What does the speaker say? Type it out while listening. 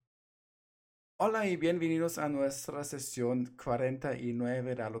Hola y bienvenidos a nuestra sesión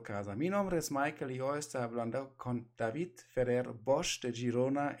 49 de Alocasa. Mi nombre es Michael y hoy estoy hablando con David Ferrer Bosch de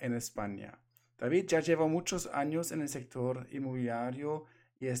Girona en España. David ya lleva muchos años en el sector inmobiliario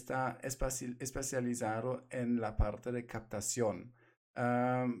y está especializado en la parte de captación.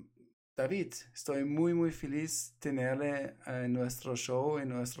 Am, David, estoy muy feliz tenerle en nuestro show, en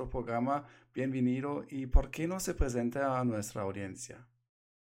nuestro programa. Bienvenido y ¿por qué no se presenta a nuestra audiencia?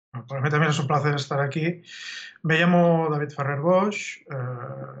 Bueno, para mí también es un placer estar aquí. Me llamo David Ferrer Bosch,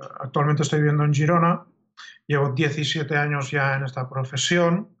 actualmente estoy viviendo en Girona, llevo 17 años ya en esta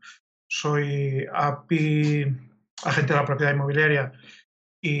profesión, soy API, agente de la propiedad inmobiliaria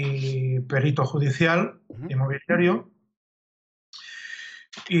y perito judicial Ujú. inmobiliario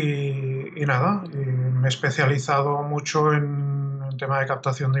y nada, y me he especializado mucho en tema de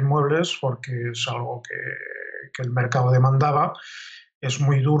captación de inmuebles porque es algo que el mercado demandaba. Es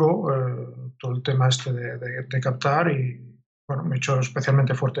muy duro todo el tema este de captar y bueno, me he hecho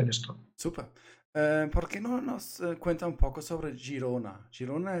especialmente fuerte en esto. Súper. ¿Por qué no nos cuenta un poco sobre Girona?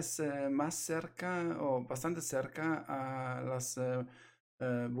 Girona es más cerca o bastante cerca a las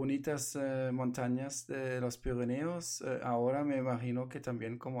bonitas montañas de los Pirineos. Ahora me imagino que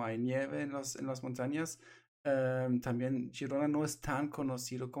también como hay nieve en las montañas, también Girona no es tan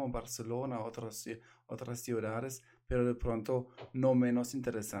conocido como Barcelona o otras ciudades, pero de pronto no menos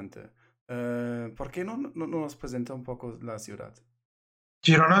interesante. ¿Por qué no nos presenta un poco la ciudad?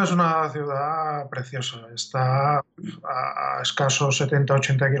 Girona es una ciudad preciosa, está a escasos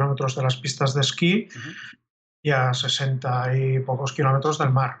 70-80 kilómetros de las pistas de esquí Ujú, y a 60 y pocos kilómetros del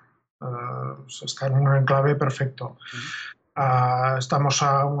mar. Está en un enclave perfecto. ujú. Estamos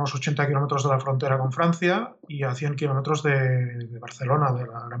a unos 80 kilómetros de la frontera con Francia y a 100 kilómetros de Barcelona, de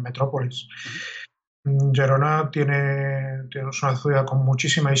la gran metrópolis. Ujú. Gerona es una ciudad con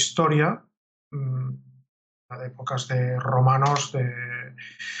muchísima historia, mm, de épocas de romanos,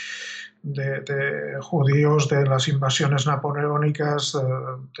 de judíos, de las invasiones napoleónicas.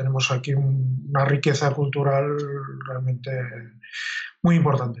 Tenemos aquí una riqueza cultural realmente muy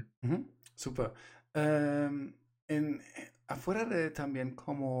importante. Ujú. Súper. Afuera de también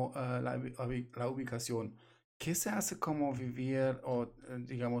como la ubicación, ¿qué se hace como vivir o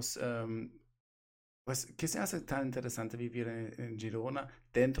digamos, pues, qué se hace tan interesante vivir en Girona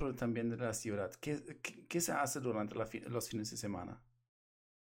dentro también de la ciudad? ¿Qué se hace durante los fines de semana?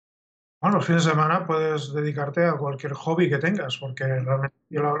 Bueno, los fines de semana puedes dedicarte a cualquier hobby que tengas, porque Ujú, realmente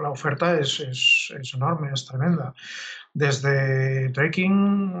la oferta es enorme, es tremenda. Desde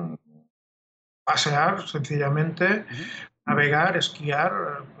trekking, pasear sencillamente, ujú. navegar,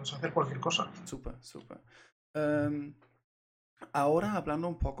 esquiar, puedes hacer cualquier cosa. Súper, súper. Em, Ahora hablando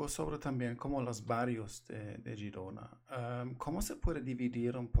un poco sobre también como los barrios de Girona, ¿cómo se puede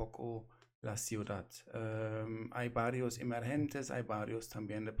dividir un poco la ciudad? Hay barrios emergentes, hay barrios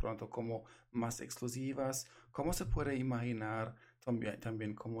también de pronto como más exclusivas. ¿Cómo se puede imaginar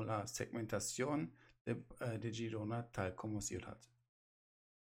también como la segmentación de Girona tal como ciudad?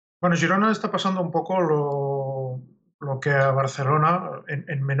 Bueno, Girona está pasando un poco lo que a Barcelona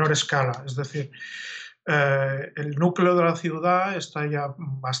en menor escala, es decir, el núcleo de la ciudad está ya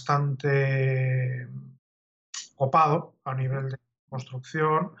bastante copado a Ujú, nivel de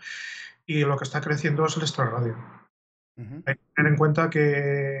construcción y lo que está creciendo es el extrarradio. ujú, Hay que tener en cuenta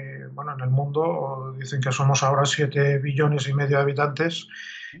que, bueno, en el mundo dicen que somos ahora 7,5 billones de habitantes.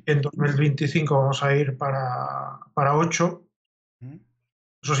 En 2025 vamos a ir para 8. ujú,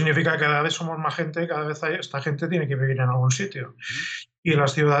 Eso significa que cada vez somos más gente, cada vez esta gente tiene que vivir en algún sitio. ujú, Y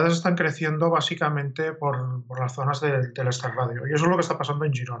las ciudades están creciendo básicamente por las zonas del extrarradio. Y eso es lo que está pasando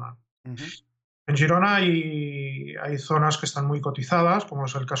en Girona. ujú, En Girona hay zonas que están muy cotizadas, como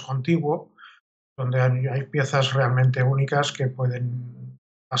es el casco antiguo, donde hay piezas realmente únicas que pueden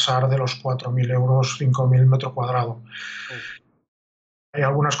pasar de los 4.000 euros, 5.000 metro cuadrado. oh, Hay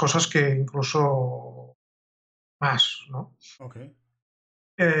algunas cosas que incluso más, ¿no? ok,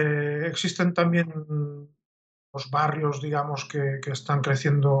 Existen también los barrios, digamos, que están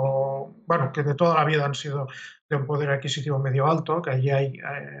creciendo, bueno, que de toda la vida han sido de un poder adquisitivo medio alto, que allí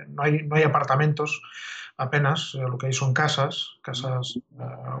no hay apartamentos apenas, lo que hay son casas, ujú, casas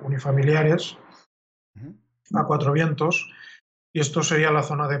unifamiliares ujú. a cuatro vientos. Y esto sería la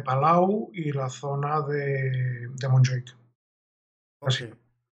zona de Palau y la zona de Montjuic. Ok, Así.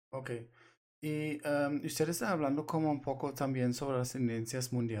 ok. Y usted está hablando como un poco también sobre las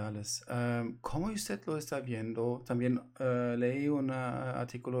tendencias mundiales. ¿Cómo usted lo está viendo? También leí un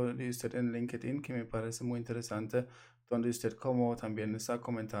artículo de usted en LinkedIn que me parece muy interesante, donde usted como también está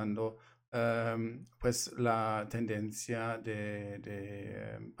comentando pues la tendencia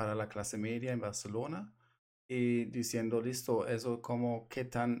para la clase media en Barcelona y diciendo, listo, eso como qué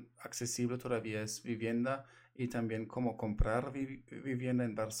tan accesible todavía es vivienda y también cómo comprar vivienda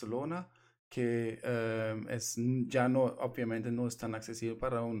en Barcelona, que ya no, obviamente no es tan accesible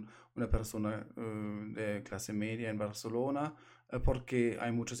para una persona de clase media en Barcelona, porque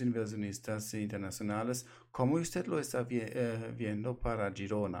hay muchos inversionistas internacionales. ¿Cómo usted lo está viendo para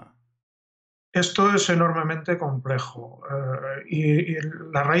Girona? Esto es enormemente complejo y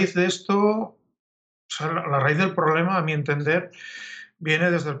la raíz de esto, o sea, la raíz del problema, a mi entender,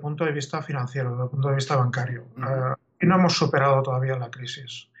 viene desde el punto de vista financiero, desde el punto de vista bancario. Ujú, Y no hemos superado todavía la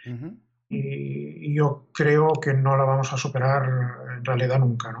crisis ujú, y yo creo que no la vamos a superar en realidad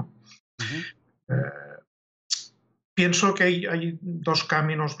nunca, ¿no? ujú, Eh, Pienso que hay dos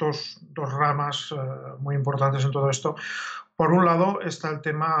caminos, dos ramas muy importantes en todo esto. Por un lado está el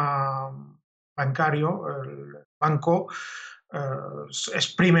tema bancario. El banco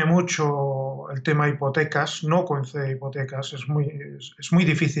exprime mucho el tema hipotecas, no concede hipotecas. Es muy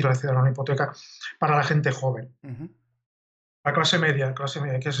difícil acceder a una hipoteca para la gente joven. ujú, Clase media,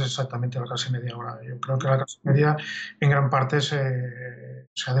 ¿qué es exactamente la clase media ahora? Yo creo que ujú. la clase media en gran parte se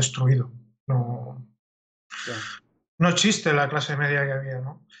ha destruido. No, Ya, no existe la clase media que había,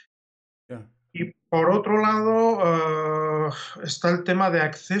 ¿no? ya. Y por otro lado, está el tema de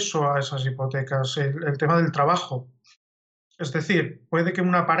acceso a esas hipotecas, el tema del trabajo. Es decir, puede que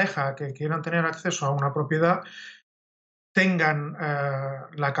una pareja que quieran tener acceso a una propiedad tengan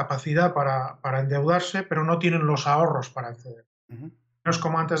la capacidad para endeudarse, pero no tienen los ahorros para acceder. Ujú, No es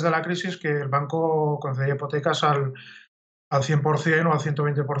como antes de la crisis, que el banco concedía hipotecas al 100% o al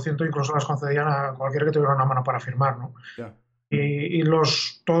 120%, incluso las concedían a cualquiera que tuviera una mano para firmar, ¿no? ya. Y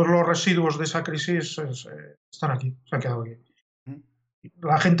todos los residuos de esa crisis están aquí, se han quedado aquí. Ujú,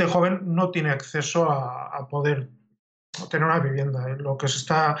 La gente joven no tiene acceso a poder tener una vivienda. Lo que se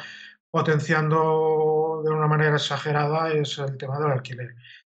está potenciando de una manera exagerada es el tema del alquiler.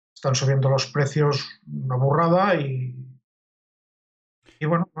 Están subiendo los precios una burrada y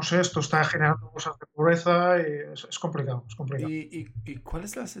bueno, no sé, esto está generando cosas de pobreza y es complicado, es complicado. ¿Y cuál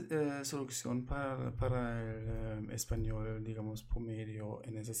es la solución para el español, digamos, promedio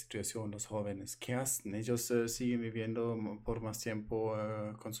en esa situación, los jóvenes? ¿Qué hacen? ¿Ellos siguen viviendo por más tiempo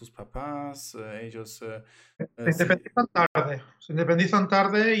con sus papás? ¿Ellos Se independizan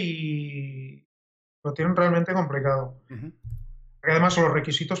tarde y lo tienen realmente complicado. Ujú, Porque además los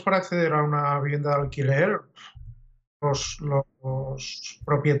requisitos para acceder a una vivienda de alquiler, los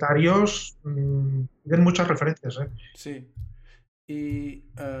propietarios piden muchas referencias, ¿eh? sí. Y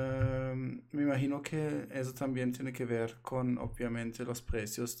me imagino que eso también tiene que ver con, obviamente, los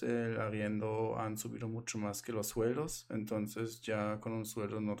precios del arriendo han subido mucho más que los sueldos, entonces ya con un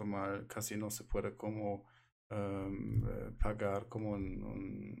sueldo normal casi no se puede como pagar como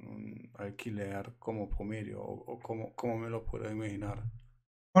un alquiler como promedio o como me lo puedo imaginar.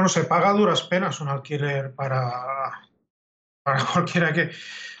 Bueno, se paga a duras penas un alquiler para cualquiera que...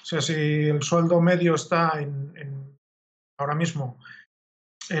 O sea, si el sueldo medio está ahora mismo,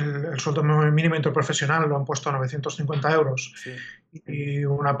 el sueldo mínimo interprofesional lo han puesto a 950 euros Sí, y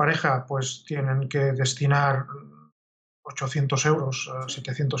una pareja pues tienen que destinar 800 euros, sí,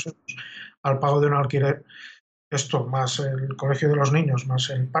 700 euros al pago de un alquiler, esto más el colegio de los niños, más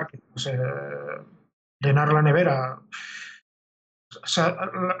el sí, parque, más llenar la nevera, o sea,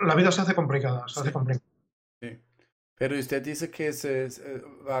 la vida se hace complicada, se hace sí, complicada. sí. Pero usted dice que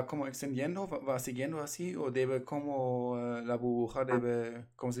va como extendiendo, va siguiendo así, o debe como la burbuja debe,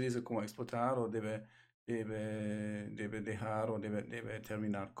 ¿cómo se dice? Como explotar, o debe dejar, o debe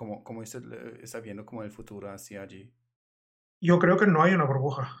terminar. Como usted está viendo como el futuro hacia allí. Yo creo que no hay una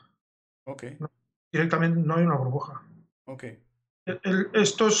burbuja, Ok, no, directamente no hay una burbuja. ok.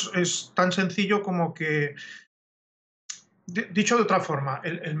 Esto es tan sencillo como que, dicho de otra forma,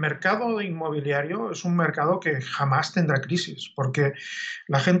 el mercado inmobiliario es un mercado que jamás tendrá crisis, porque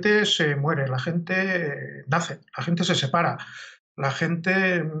la gente se muere, la gente nace, la gente se separa, la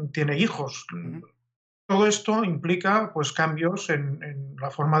gente tiene hijos. Ujú, Todo esto implica pues, cambios en la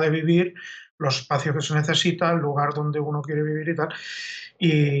forma de vivir, los espacios que se necesita, el lugar donde uno quiere vivir y tal.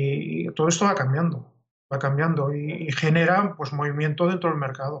 Y todo esto va cambiando y genera pues, movimiento dentro del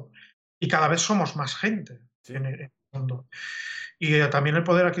mercado. Y cada vez somos más gente sí, en el mundo. Y también el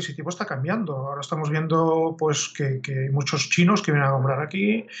poder adquisitivo está cambiando. Ahora estamos viendo pues, que hay muchos chinos que vienen a comprar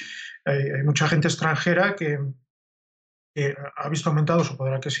aquí, hay mucha gente extranjera que ha visto aumentado su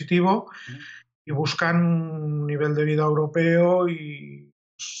poder adquisitivo ujú, y buscan un nivel de vida europeo y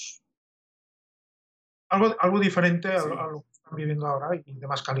pues, algo diferente sí. a lo que están viviendo ahora y de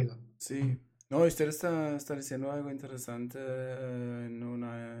más calidad. Sí. No, usted está diciendo algo interesante en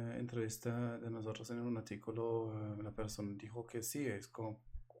una entrevista de nosotros en un artículo. La persona dijo que sí, es como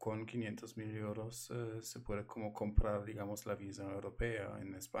con 500.000 euros se puede como comprar, digamos, la visa europea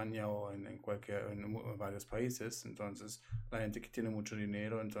en España o en varios países. Entonces, la gente que tiene mucho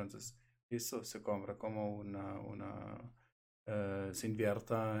dinero, entonces eso se compra como se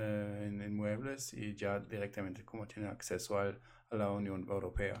invierta en muebles y ya directamente como tiene acceso a la Unión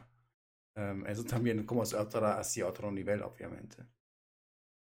Europea. Eso también como hacia otro nivel, obviamente.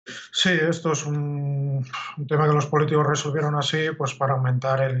 Sí, esto es un tema que los políticos resolvieron así, pues para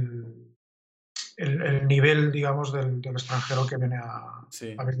aumentar el nivel, digamos, del extranjero que viene a Sí.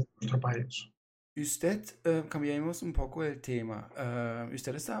 vivir a nuestro país. Usted, cambiamos un poco el tema.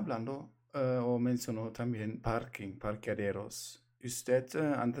 Usted está hablando o mencionó también parqueaderos. Usted,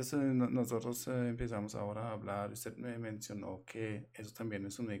 antes nosotros empezamos ahora a hablar, usted me mencionó que eso también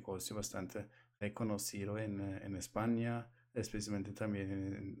es un negocio bastante reconocido en España, especialmente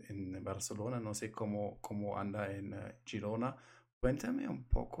también en Barcelona. No sé cómo anda en Girona. Cuéntame un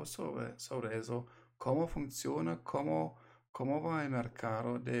poco sobre eso, cómo funciona, cómo va el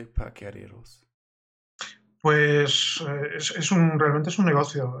mercado de parqueaderos. Pues realmente es un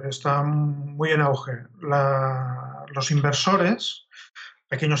negocio, está muy en auge. Los inversores,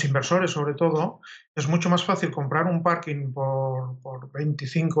 pequeños inversores sobre todo, es mucho más fácil comprar un parking por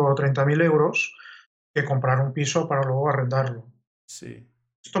 25 o 30 mil euros que comprar un piso para luego arrendarlo. Sí.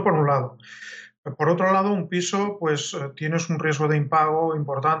 Esto por un lado. Por otro lado, un piso, pues tienes un riesgo de impago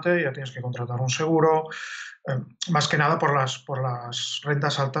importante, ya tienes que contratar un seguro, eh, más que nada por las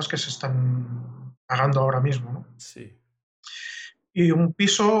rentas altas que se están pagando ahora mismo, ¿no? Sí. Y un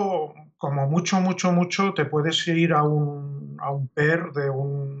piso, como mucho, mucho, mucho, te puedes ir a un PER de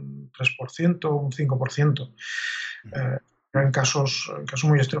un 3%, un 5%, Ujú. eh, en casos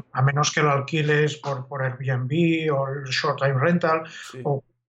muy extremos, a menos que lo alquiles por Airbnb o el short time rental Sí. o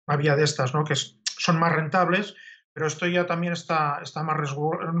una vía de estas, ¿no? Son más rentables, pero esto ya también está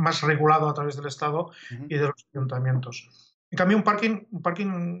más regulado a través del Estado Ujú. y de los ayuntamientos. En cambio, un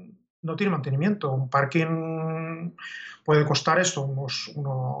parking no tiene mantenimiento. Un parking puede costar esto,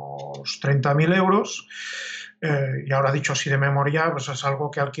 unos 30.000 euros. Y ahora dicho así de memoria, pues es algo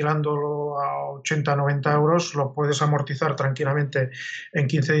que alquilándolo a 80, 90 euros lo puedes amortizar tranquilamente en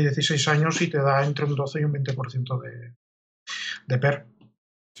 15 y 16 años y te da entre un 12 y un 20% de PER.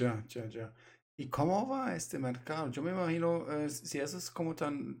 Ya, ya, ya. ¿Y cómo va este mercado? Yo me imagino, si eso es como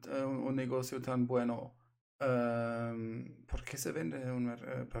un negocio tan bueno, ¿por qué se vende un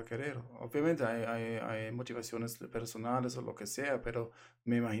parqueadero? Obviamente hay motivaciones personales o lo que sea, pero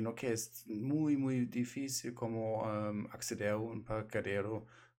me imagino que es muy, muy difícil como acceder a un parqueadero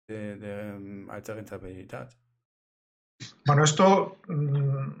de alta rentabilidad. Bueno,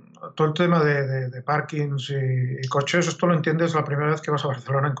 todo el tema de parkings y coches, esto lo entiendes la primera vez que vas a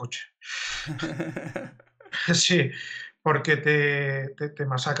Barcelona en coche. Sí, porque te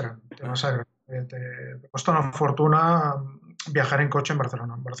masacran, te masacran. Te cuesta una fortuna viajar en coche en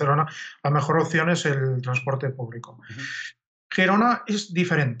Barcelona. En Barcelona la mejor opción es el transporte público. Ujú, Girona es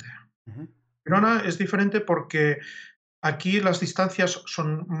diferente. ujú, Girona es diferente porque aquí las distancias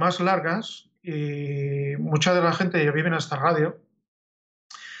son más largas y mucha de la gente ya vive en esta radio.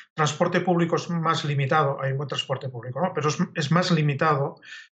 Transporte público es más limitado, hay buen transporte público, ¿no? Pero es más limitado,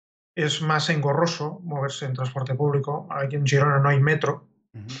 es más engorroso moverse en transporte público. Aquí en Girona no hay metro.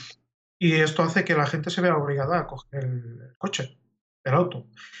 ujú. Y esto hace que la gente se vea obligada a coger el coche, el auto.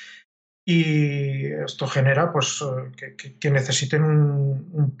 Y esto genera pues, que necesiten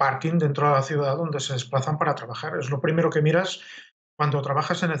un parking dentro de la ciudad donde se desplazan para trabajar. Es lo primero que miras cuando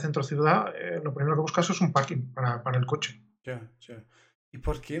trabajas en el centro ciudad, lo primero que buscas es un parking para el coche. Ya, ya. ¿Y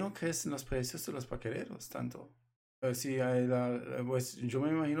por qué no crecen los precios de los paqueteros tanto? Sí, pues yo me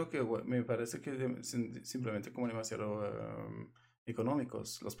imagino que me parece que simplemente como demasiado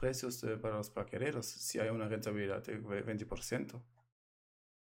económicos los precios para los paqueteros, si hay una rentabilidad de 20%.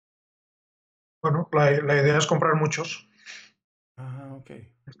 Bueno, la idea es comprar muchos. Ah, ok.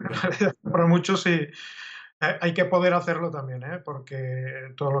 La Ya. idea es comprar muchos y hay que poder hacerlo también, ¿eh?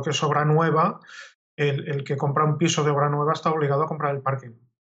 Porque todo lo que es obra nueva, el que compra un piso de obra nueva está obligado a comprar el parking.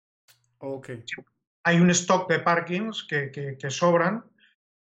 Ok. Hay un stock de parkings que sobran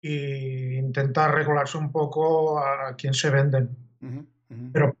e intentar regularse un poco a quién se venden. Ujú,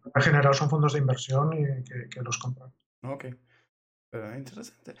 ujú. Pero en general son fondos de inversión y que los compran. Ok.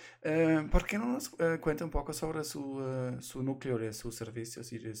 Interesante. ¿Por qué no nos cuenta un poco sobre su núcleo de sus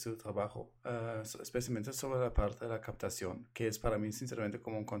servicios y de su trabajo? Especialmente sobre la parte de la captación, que es para mí sinceramente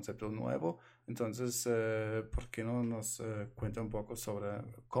como un concepto nuevo. Entonces, ¿por qué no nos cuenta un poco sobre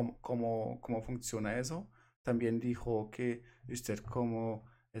cómo funciona eso? También dijo que usted como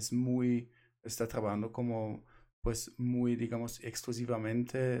es muy, está trabajando como pues muy, digamos,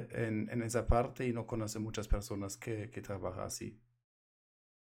 exclusivamente en esa parte y no conoce muchas personas que trabajan así.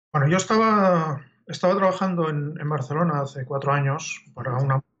 Bueno, yo estaba trabajando en Barcelona hace 4 años para Ujú,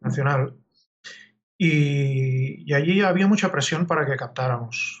 una multinacional y allí había mucha presión para que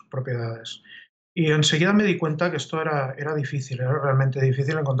captáramos propiedades. Y enseguida me di cuenta que esto era difícil, era realmente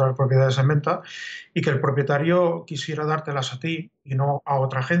difícil encontrar propiedades en venta y que el propietario quisiera dártelas a ti y no a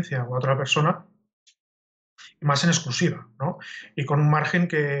otra agencia o a otra persona, y más en exclusiva, ¿no? Y con un margen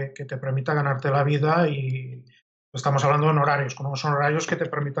que te permita ganarte la vida y estamos hablando de honorarios, con unos honorarios que te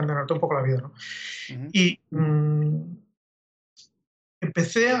permitan ganarte un poco la vida, ¿no? ujú, Y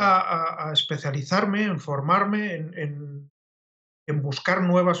empecé a especializarme, en formarme, en buscar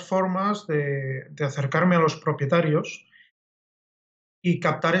nuevas formas de acercarme a los propietarios y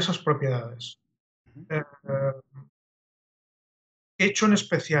captar esas propiedades. ujú, Eh, ¿Qué he hecho en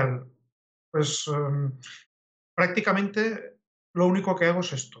especial? Pues prácticamente lo único que hago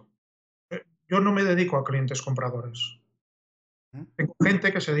es esto. Yo no me dedico a clientes compradores. ujú, Tengo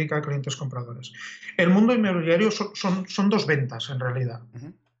gente que se dedica a clientes compradores. El mundo inmobiliario son dos ventas en realidad.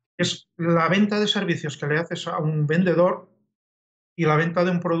 ujú, Es la venta de servicios que le haces a un vendedor y la venta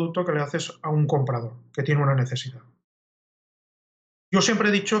de un producto que le haces a un comprador que tiene una necesidad. Yo siempre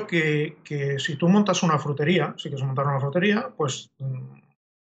he dicho que si tú montas una frutería, si quieres montar una frutería, pues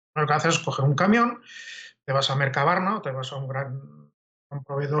lo que haces es coger un camión, te vas a Mercabarna o te vas a un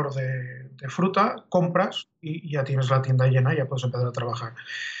proveedor de fruta, compras y ya tienes la tienda llena y ya puedes empezar a trabajar.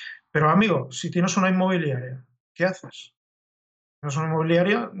 Pero amigo, si tienes una inmobiliaria, ¿qué haces? Tienes una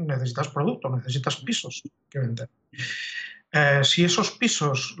inmobiliaria, necesitas producto, necesitas ujú, pisos que vender. Si esos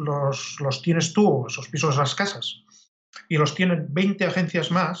pisos los tienes tú, esos pisos, las casas, y los tienen 20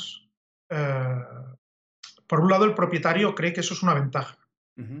 agencias más, eh, por un lado el propietario cree que eso es una ventaja.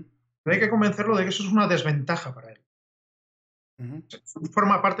 ujú, Pero hay que convencerlo de que eso es una desventaja para él. ujú,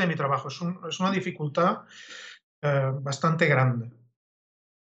 Forma parte de mi trabajo, es una dificultad bastante grande.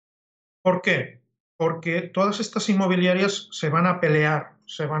 ¿Por qué? Porque todas estas inmobiliarias se van a pelear,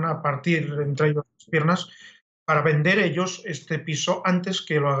 se van a partir entre ellos las piernas para vender ellos este piso antes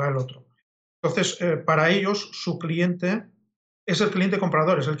que lo haga el otro. Entonces, para ellos, su cliente es el cliente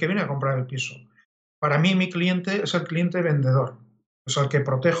comprador, es el que viene a comprar el piso. Para mí, mi cliente es el cliente vendedor, es el que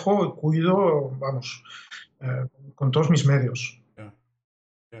protejo y cuido, vamos, con todos mis medios. ya,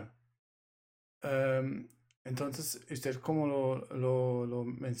 ya. Em, entonces, usted como lo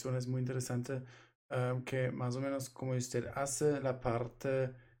menciona es muy interesante, que más o menos como usted hace la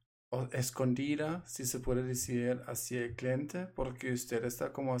parte escondida, si se puede decir, hacia el cliente, porque usted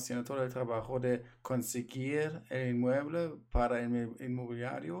está como haciendo todo el trabajo de conseguir el inmueble para el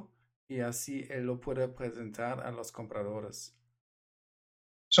inmobiliario y así él lo puede presentar a los compradores.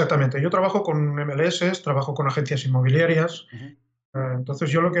 Exactamente, yo trabajo con MLS, trabajo con agencias inmobiliarias, Ujú, entonces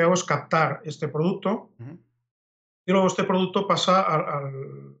yo lo que hago es captar este producto ujú, y luego este producto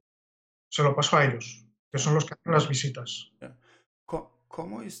se lo paso a ellos, que ya. son los que hacen las visitas. Ya.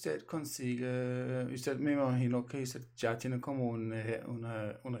 ¿Cómo usted consigue, usted me imagino que usted ya tiene como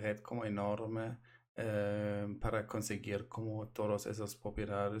una red como enorme para conseguir como todos esos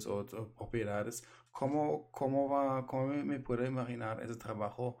propiedades o propiedades? ¿Cómo me puedo imaginar ese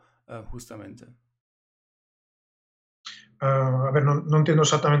trabajo justamente? A ver, no entiendo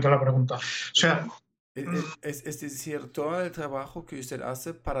exactamente la pregunta. O Eh, sea, mm, Es decir, todo el trabajo que usted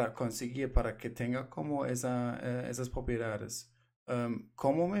hace para conseguir, para que tenga como esas propiedades.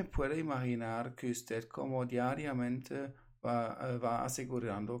 ¿Cómo me puede imaginar que usted como diariamente va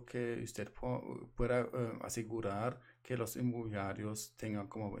asegurando que usted pueda asegurar que los inmobiliarios tengan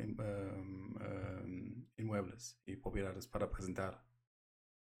como inmuebles y propiedades para presentar?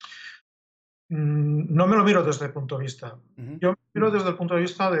 no me lo miro desde el punto de vista. Ujú, Yo me miro desde el punto de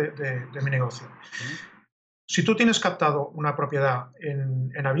vista de mi negocio. ujú, Si tú tienes captado una propiedad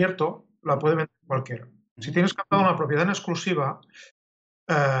en abierto, la ujú, puede vender cualquiera. Si ujú, tienes captado una propiedad en exclusiva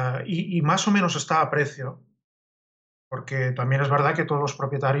y más o menos está a precio, porque también es verdad que todos los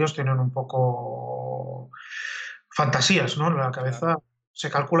propietarios tienen un poco fantasías, ¿no? En la claro, cabeza. Se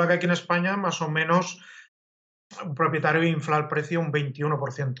calcula que aquí en España más o menos un propietario infla el precio un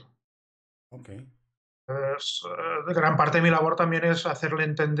 21%. ok. Pues, gran parte de mi labor también es hacerle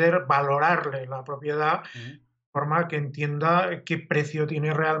entender, valorarle la propiedad forma que entienda qué precio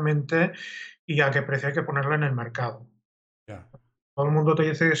tiene realmente y a qué precio hay que ponerla en el mercado. Ya. Todo el mundo te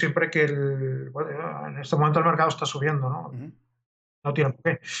dice siempre que bueno, en este momento el mercado está subiendo, ¿no? Ujú. No tiene por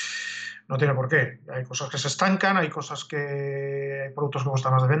qué. No tiene por qué. Hay cosas que se estancan, hay cosas que hay productos que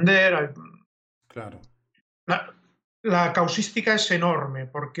cuestan más de vender. Claro. La, la causística es enorme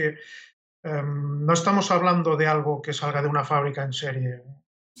porque no estamos hablando de algo que salga de una fábrica en serie.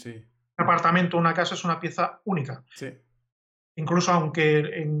 Sí. Un apartamento, una casa es una pieza única. Sí. Incluso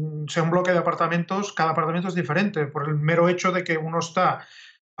aunque sea un bloque de apartamentos, cada apartamento es diferente por el mero hecho de que uno está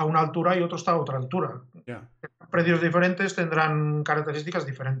a una altura y otro está a otra altura. Ya. Precios diferentes tendrán características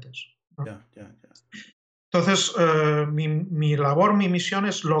diferentes, ¿no? Ya. Ya. Ya. Entonces, mi labor, mi misión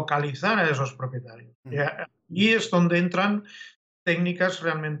es localizar a esos propietarios. Ujú. Y es donde entran técnicas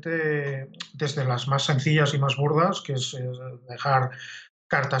realmente desde las más sencillas y más burdas, que es dejar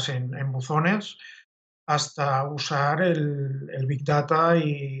cartas en buzones, hasta usar el Big Data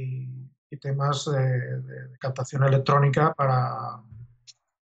y temas de captación electrónica para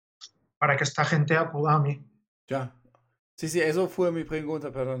que esta gente acuda a mí. Ya. Sí, sí, eso fue mi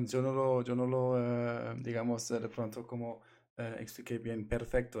pregunta, perdón. Yo no lo, digamos, de pronto como expliqué bien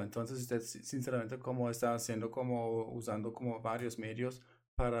perfecto. Entonces, usted, sinceramente, como está haciendo, como usando como varios medios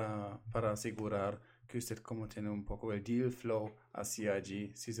para asegurar que usted como tiene un poco el deal flow hacia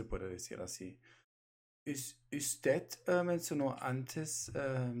allí, si se puede decir así. Usted mencionó antes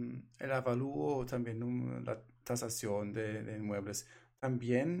el avalúo, también la tasación de inmuebles.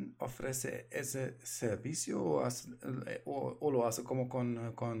 ¿También ofrece ese servicio o lo hace como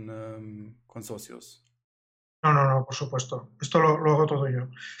con socios? No, no, no, por supuesto. Esto lo hago todo yo.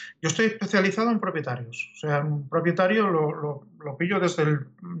 Yo estoy especializado en propietarios. O sea, un propietario lo pillo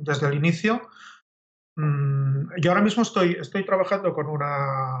desde el inicio. Yo ahora mismo estoy trabajando con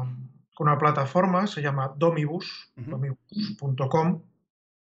una plataforma, se llama Domibus, Ujú. domibus.com.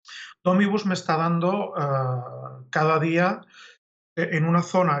 Domibus me está dando cada día, en una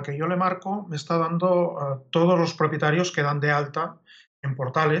zona que yo le marco, me está dando todos los propietarios que dan de alta en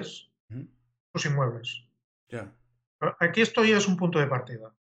portales Ujú. los inmuebles. Ya. Aquí esto ya es un punto de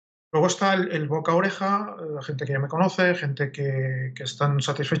partida. Luego está el boca a oreja, la gente que ya me conoce, gente que están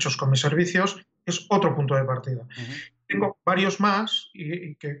satisfechos con mis servicios, es otro punto de partida. Ujú. Tengo varios más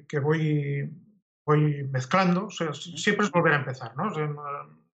y que voy mezclando, o sea, Ujú. siempre es volver a empezar, ¿no? O sea,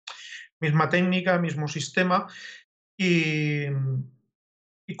 misma técnica, mismo sistema y,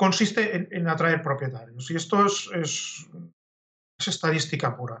 y consiste en atraer propietarios. Y esto es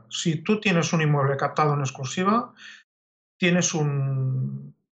estadística pura. Si tú tienes un inmueble captado en exclusiva, tienes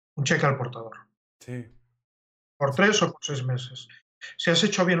un cheque al portador Sí. por Sí. 3 o por 6 meses. Si has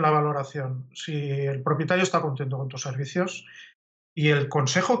hecho bien la valoración, si el propietario está contento con tus servicios, y el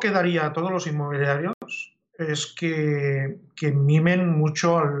consejo que daría a todos los inmobiliarios es que mimen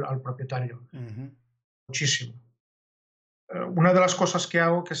mucho al propietario, Ujú. muchísimo. Una de las cosas que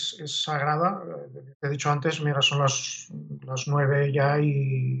hago que es sagrada, te he dicho antes, mira, son las 9 ya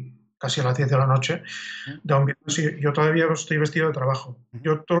y casi a las 10 de la noche, Ujú. de un viernes, y yo todavía estoy vestido de trabajo. Ujú.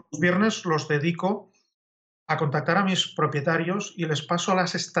 Yo todos los viernes los dedico a contactar a mis propietarios y les paso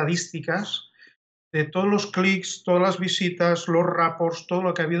las estadísticas de todos los clics, todas las visitas, los reports, todo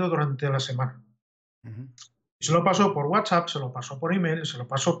lo que ha habido durante la semana. Ujú. Y se lo paso por WhatsApp, se lo paso por email, se lo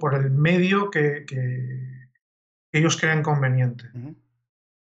paso por el medio que ellos crean conveniente. Ujú.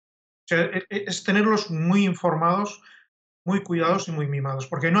 O sea, es tenerlos muy informados, muy cuidados y muy mimados,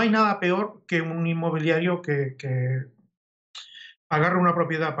 porque no hay nada peor que un inmobiliario que agarre una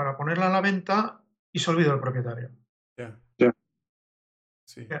propiedad para ponerla a la venta y se olvide del propietario. Ya. Ya.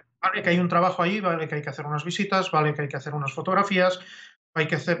 Sí. Vale que hay un trabajo ahí, vale que hay que hacer unas visitas, vale que hay que hacer unas fotografías, hay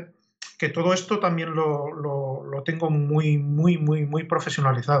que hacer que todo esto también lo tengo muy, muy, muy, muy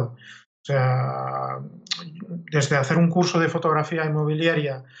profesionalizado. O sea, desde hacer un curso de fotografía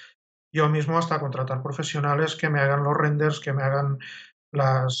inmobiliaria yo mismo hasta contratar profesionales que me hagan los renders, que me hagan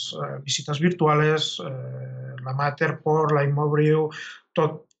las visitas virtuales, la Matterport, la Immobrew,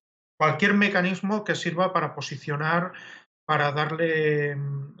 cualquier mecanismo que sirva para posicionar, para darle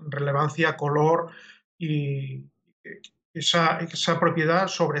relevancia, color y que esa propiedad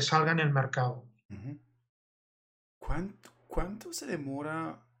sobresalga en el mercado. Ujú. ¿Cuánto se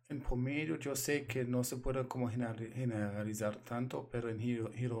demora en promedio? Yo sé que no se puede como generalizar tanto, pero en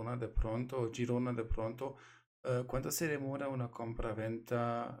Girona de pronto, ¿cuánto se demora una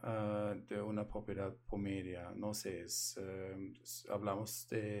compra-venta de una propiedad promedia? No sé, hablamos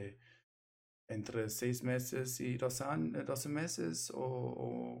de entre 6 meses y 12 meses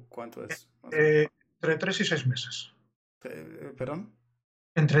o ¿cuánto es más o menos? Entre 3 y 6 meses. ¿Perdón?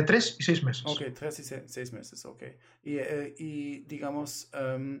 Entre 3 y 6 meses. Ok, 3 y 6 meses, ok. Y digamos,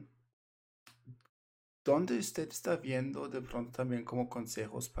 ¿dónde usted está viendo de pronto también como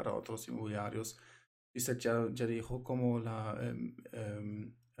consejos para otros inmobiliarios? Usted ya dijo como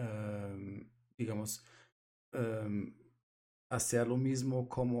digamos, em, hacer lo mismo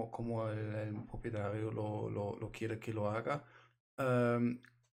como el propietario lo quiere que lo haga. Em,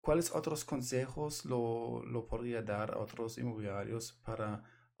 ¿Cuáles otros consejos lo podría dar a otros inmobiliarios para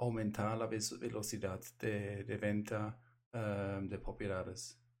aumentar la velocidad de venta de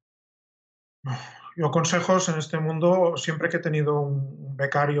propiedades? Yo consejos en este mundo, siempre que he tenido un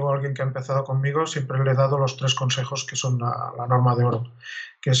becario o alguien que ha empezado conmigo, siempre le he dado los 3 consejos que son la norma de oro,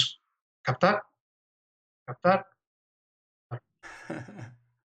 que es captar, captar.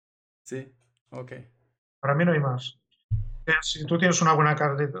 Sí, ok. Para mí no hay más. Si tú tienes una buena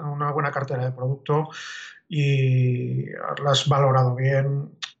cartera de producto y la has valorado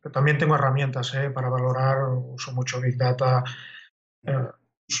bien, también tengo herramientas para valorar, uso mucho Big Data. Ujú.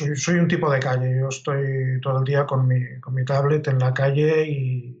 eh, soy un tipo de calle, yo estoy todo el día con mi tablet en la calle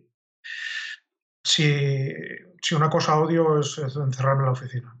y si una cosa odio es encerrarme en la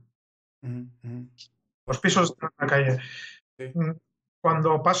oficina. Ujú, ujú. Los Porque, pisos están en la calle. sí. Mm,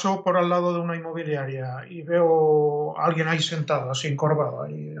 Cuando paso por al lado de una inmobiliaria y veo a alguien ahí sentado, así encorvado,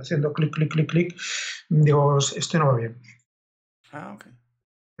 ahí haciendo clic, clic, clic, clic, digo, este no va bien, Ah, ok.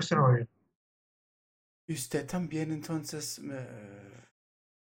 este no va bien. Y usted también entonces,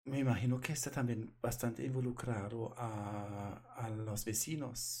 me imagino que está también bastante involucrado a los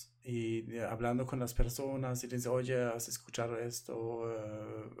vecinos y hablando con las personas y dice, oye, ¿has escuchado esto?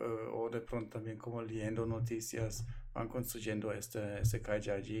 O de pronto también como leyendo noticias, van construyendo este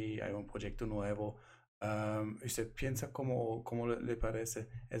calle allí, hay un proyecto nuevo. ¿Usted piensa cómo le parece?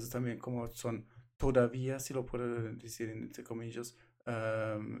 Eso también como son todavía, si lo puedo decir entre comillas,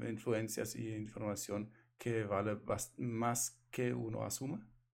 influencias y información que vale más que uno asuma.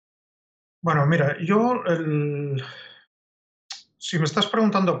 Bueno, mira, si me estás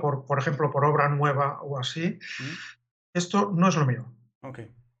preguntando por ejemplo, por obra nueva o así, ¿Mm? esto no es lo mío. Ok,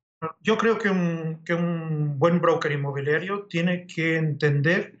 Yo creo que un buen broker inmobiliario tiene que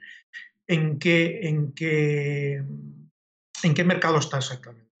entender en qué, en qué, en qué mercado está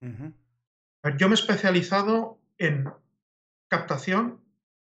exactamente. ujú, A ver, yo me he especializado en captación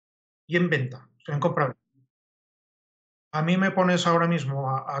y en venta, o sea, en compra. A mí me pones ahora mismo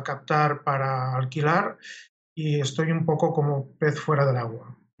a captar para alquilar y estoy un poco como pez fuera del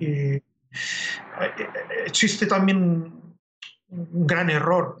agua. mm, Y existe también un gran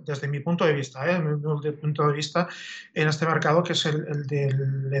error desde mi punto de vista, desde mi punto de vista en este mercado, que es el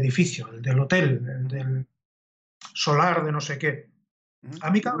del edificio, el del hotel, el ujú, del solar de no sé qué. ujú.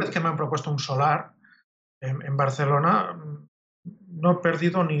 A mí cada vez que me han propuesto un solar en Barcelona, no he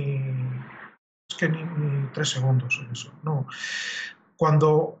perdido ni 3 segundos en eso. No.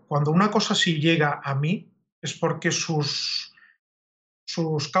 Cuando una cosa sí llega a mí es porque sus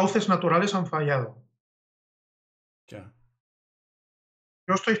cauces naturales han fallado. Ya.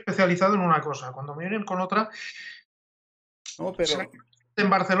 Yo estoy especializado en una cosa. Cuando me vienen con otra, No, se ve pero que hay gente en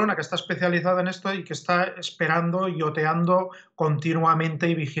Barcelona que está especializada en esto y que está esperando y oteando continuamente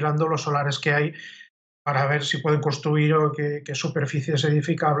y vigilando los solares que hay para ver si pueden construir o qué superficie es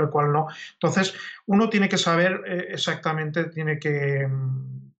edificable, cuál no. Entonces, uno tiene que saber exactamente, tiene que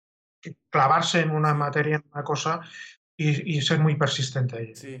clavarse en una sí, materia, en una cosa y ser muy persistente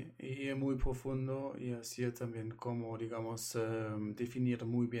ahí. sí, y es muy profundo y así también como, digamos, definir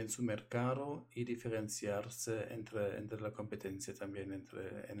muy bien su mercado y diferenciarse entre la competencia también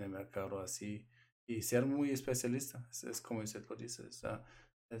en el mercado así y ser muy especialista, es como usted lo dice, o sea,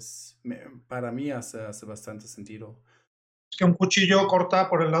 para mí hace bastante sentido. Es que un cuchillo corta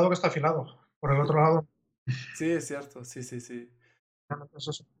por el lado que está afilado, por el otro lado. Sí, es cierto, sí, sí, sí. Es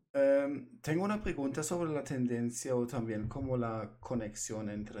eso. Tengo una pregunta sobre la tendencia o también como la conexión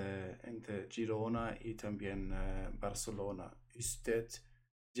entre Girona y también Barcelona. ¿Usted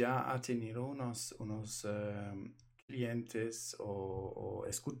ya ha tenido unos clientes o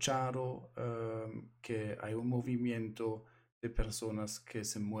escuchado que hay un movimiento de personas que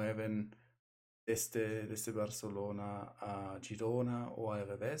se mueven desde Barcelona a Girona o al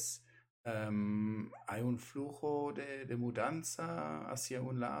revés? ¿Hay un flujo de mudanza hacia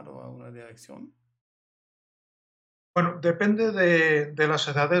un lado, a una dirección? Bueno, depende de las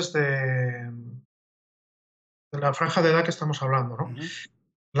edades de la franja de edad que estamos hablando, ¿no? Ujú,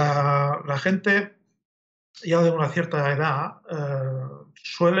 La gente ya de una cierta edad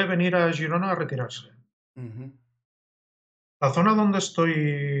suele venir a Girona a retirarse. ujú, La zona donde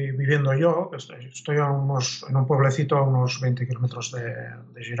estoy viviendo yo, estoy en un pueblecito a unos 20 kilómetros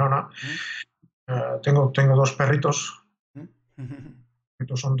de Girona. Ujú, Tengo dos perritos. ujú,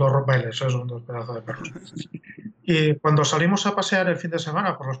 Estos son dos rottweilers, son dos pedazos de perros. Y cuando salimos a pasear el fin de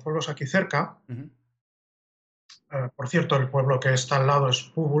semana por los pueblos aquí cerca, ujú, por cierto, el pueblo que está al lado es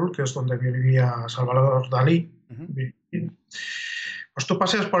Púbol, que es donde vivía Salvador Dalí. ujú, Pues tú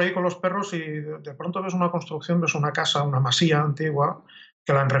paseas por ahí con los perros y de pronto ves una construcción, ves una casa, una masía antigua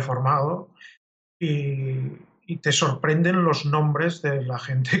que la han reformado y te sorprenden los nombres de la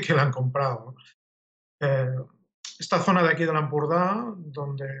gente que la han comprado. Eh, Esta zona de aquí de Lampurdá,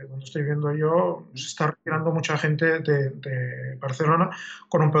 donde estoy viviendo yo, ujú. se está retirando mucha gente de Barcelona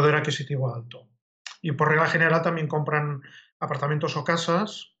con un poder adquisitivo alto. Y por regla general también compran apartamentos o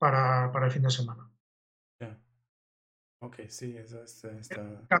casas para el fin de semana. Ya, ok, sí, eso está,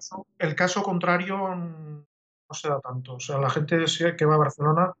 El caso contrario no se da tanto. O sea, la gente que va a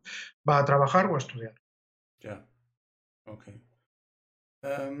Barcelona va a trabajar o a estudiar. ya, ok.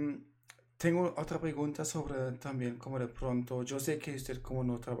 Em, Tengo otra pregunta sobre también como de pronto, yo sé que usted como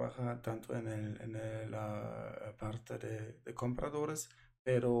no trabaja tanto la parte de compradores,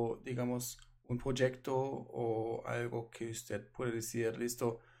 pero digamos un proyecto o algo que usted puede decir,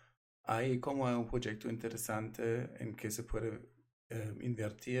 listo, hay como un proyecto interesante en que se puede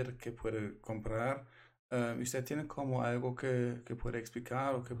invertir, que puede comprar. ¿Usted tiene como algo que puede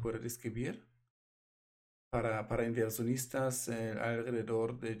explicar o que puede describir para inversionistas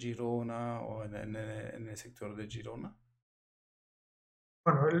alrededor de Girona o en el sector de Girona?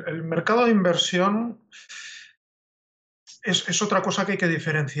 Bueno, el mercado de inversión es otra cosa que hay que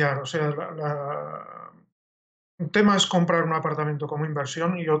diferenciar. O sea, un tema es comprar un apartamento como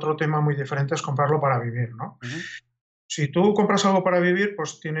inversión y otro tema muy diferente es comprarlo para vivir, ¿no? Ujú, Si tú compras algo para vivir,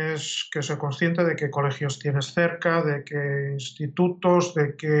 pues tienes que ser consciente de qué colegios tienes cerca, de qué institutos,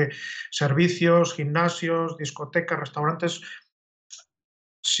 de qué servicios, gimnasios, discotecas, restaurantes.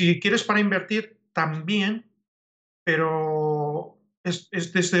 Si quieres para invertir, también, pero es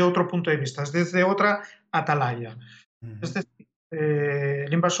desde otro punto de vista, es desde otra atalaya. Es ujú, decir,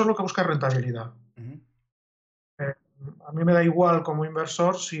 el inversor lo que busca es rentabilidad. ujú, Eh, a mí me da igual como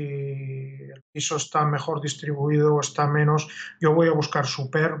inversor si el piso está mejor distribuido o está menos. Yo voy a buscar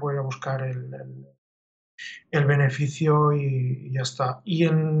super, voy a buscar el beneficio y ya está. Y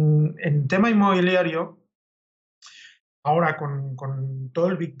en tema inmobiliario, ahora con todo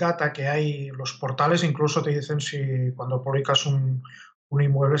el Big Data que hay, los portales incluso te dicen si cuando publicas un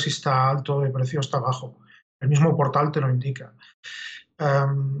inmueble si está alto de precio o está bajo. El mismo portal te lo indica.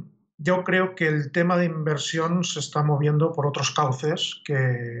 Um, yo creo que el tema de inversión se está moviendo por otros cauces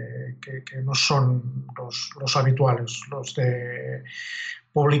que no son los habituales, los de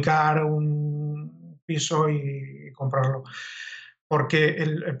publicar un piso y comprarlo. Porque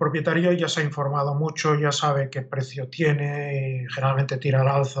el propietario ya se ha informado mucho, ya sabe qué precio tiene y generalmente tira al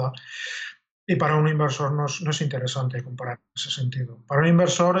alza. Y para un inversor no es interesante comprar en ese sentido. Para un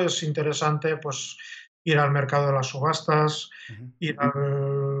inversor es interesante pues, ir al mercado de las subastas, ujú. ir al...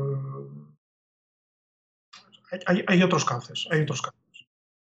 Hay otros cauces, hay Sí. otros cauces.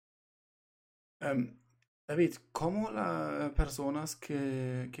 Em, David, ¿cómo las personas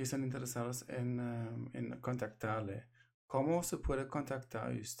que están interesadas en contactarle, cómo se puede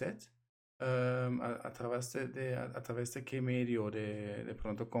contactar a usted? A través a través de qué medio, de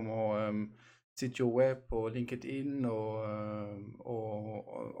pronto como sitio web o LinkedIn o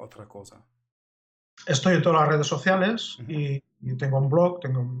otra cosa. Estoy en todas las redes sociales Ujú, y tengo un blog,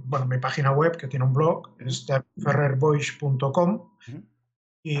 bueno, mi página web que tiene un blog, ujú, es ferrerboix.com ujú,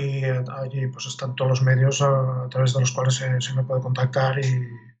 y allí pues están todos los medios a través de los cuales se me puede contactar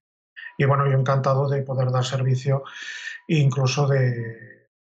y bueno, yo encantado de poder dar servicio e incluso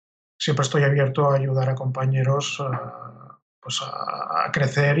siempre estoy abierto a ayudar a compañeros pues a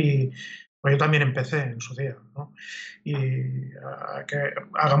crecer y pues yo también empecé en su día, ¿no? Y a que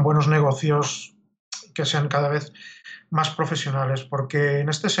hagan buenos negocios que sean cada vez más profesionales, porque en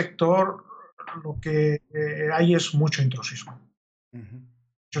este sector lo que hay es mucho intrusismo. ujú.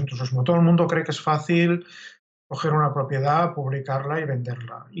 Mucho intrusismo. Todo el mundo cree que es fácil coger una propiedad, publicarla y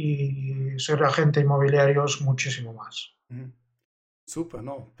venderla. Y ser agente inmobiliario es muchísimo más. Ujú. Súper,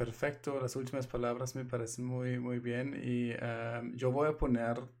 no, perfecto. Las últimas palabras me parecen muy bien y yo voy a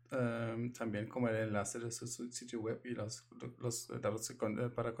poner también como el enlace de su sitio web y los datos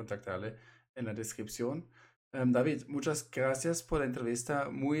para contactarle en la descripción. David, muchas gracias por la entrevista,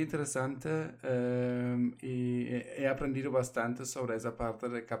 muy interesante y he aprendido bastante sobre esa parte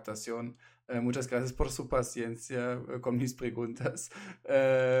de captación. Muchas gracias por su paciencia con mis preguntas.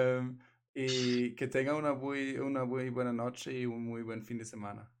 y que tenga una muy buena noche y un muy buen fin de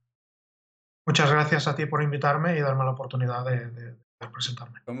semana. Muchas gracias a ti por invitarme y darme la oportunidad de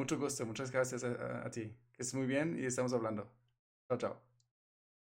presentarme. Con mucho gusto, muchas gracias a ti. Que estés muy bien y estamos hablando. Chao, chao.